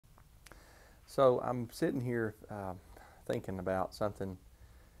So I'm sitting here thinking about something.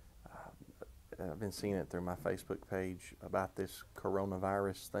 I've been seeing it through my Facebook page about this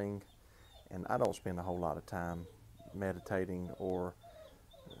coronavirus thing, and I don't spend a whole lot of time meditating or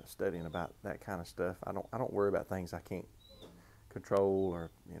studying about that kind of stuff. I don't worry about things I can't control, or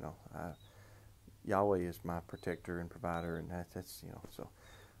Yahweh is my protector and provider, and that's so.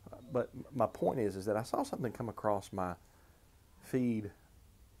 But my point is that I saw something come across my feed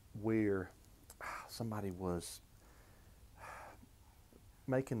where somebody was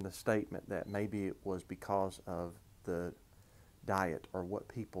making the statement that maybe it was because of the diet or what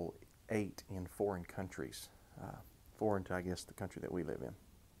people ate in foreign countries, foreign to, I guess, the country that we live in.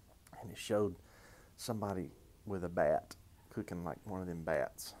 And it showed somebody with a bat cooking like one of them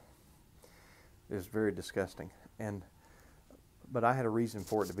bats. It was very disgusting. But I had a reason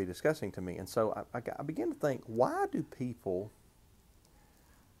for it to be disgusting to me. And so I began to think, why would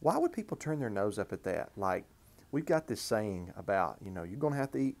people turn their nose up at that? Like, we've got this saying about, you're going to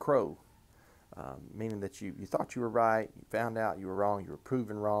have to eat crow, meaning that you thought you were right, you found out you were wrong, you were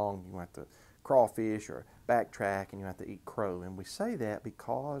proven wrong, you have to crawfish or backtrack, and you have to eat crow. And we say that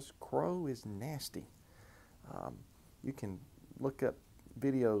because crow is nasty. You can look up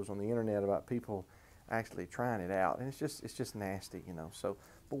videos on the internet about people actually trying it out, and it's just nasty, So,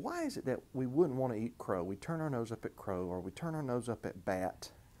 but why is it that we wouldn't want to eat crow? We turn our nose up at crow, or we turn our nose up at bat,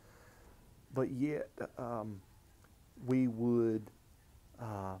 but yet we would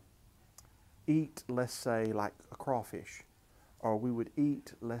eat, let's say, like a crawfish, or we would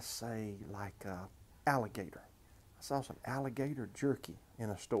eat, let's say, like alligator. I saw some alligator jerky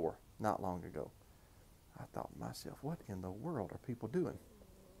in a store not long ago. I thought to myself, what in the world are people doing?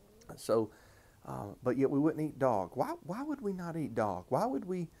 So, but yet we wouldn't eat dog. Why would we not eat dog? Why would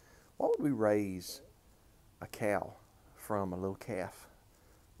we raise a cow from a little calf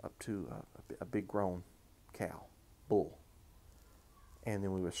up to a big grown cow, bull, and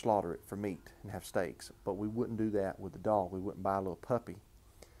then we would slaughter it for meat and have steaks? But we wouldn't do that with the dog. We wouldn't buy a little puppy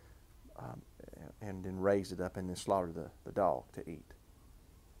and then raise it up and then slaughter the dog to eat.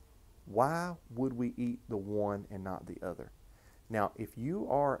 Why would we eat the one and not the other? Now, if you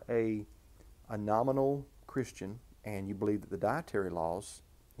are a nominal Christian and you believe that the dietary laws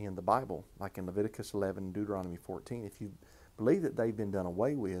in the Bible, like in Leviticus 11 and Deuteronomy 14, if you believe that they've been done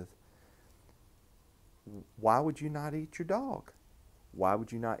away with, why would you not eat your dog? Why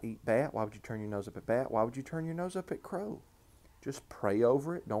would you not eat bat? Why would you turn your nose up at bat? Why would you turn your nose up at crow? Just pray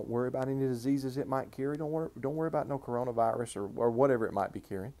over it. Don't worry about any diseases it might carry. Don't worry about no coronavirus or whatever it might be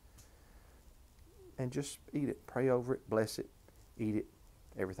carrying. And just eat it. Pray over it. Bless it. Eat it.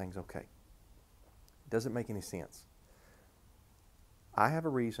 Everything's okay. Doesn't make any sense. I have a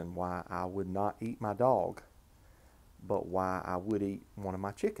reason why I would not eat my dog, but why I would eat one of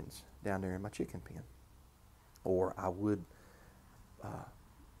my chickens down there in my chicken pen. Or I would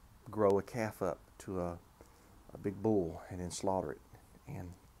grow a calf up to a big bull and then slaughter it and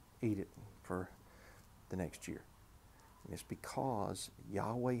eat it for the next year. And it's because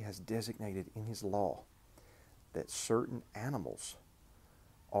Yahweh has designated in His law that certain animals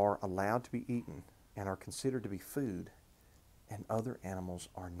are allowed to be eaten and are considered to be food, and other animals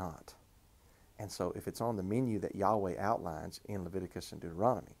are not. And so if it's on the menu that Yahweh outlines in Leviticus and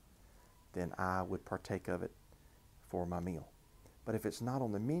Deuteronomy, then I would partake of it for my meal. But if it's not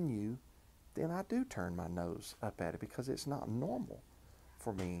on the menu, then I do turn my nose up at it, because it's not normal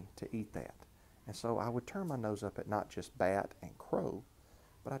for me to eat that. And so I would turn my nose up at not just bat and crow,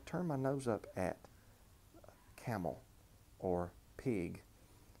 but I turn my nose up at camel or pig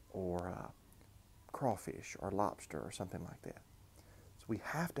or crawfish or lobster or something like that. So we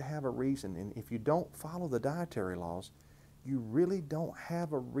have to have a reason, and if you don't follow the dietary laws, you really don't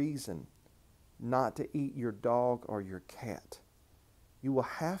have a reason not to eat your dog or your cat. You will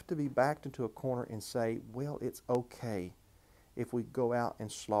have to be backed into a corner and say, well, it's okay if we go out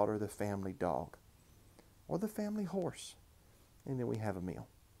and slaughter the family dog or the family horse, and then we have a meal.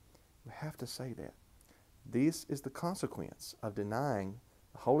 We have to say that. This is the consequence of denying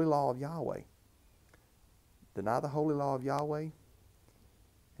the holy law of Yahweh. Deny the holy law of Yahweh,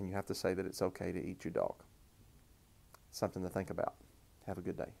 and you have to say that it's okay to eat your dog. Something to think about. Have a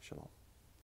good day. Shalom.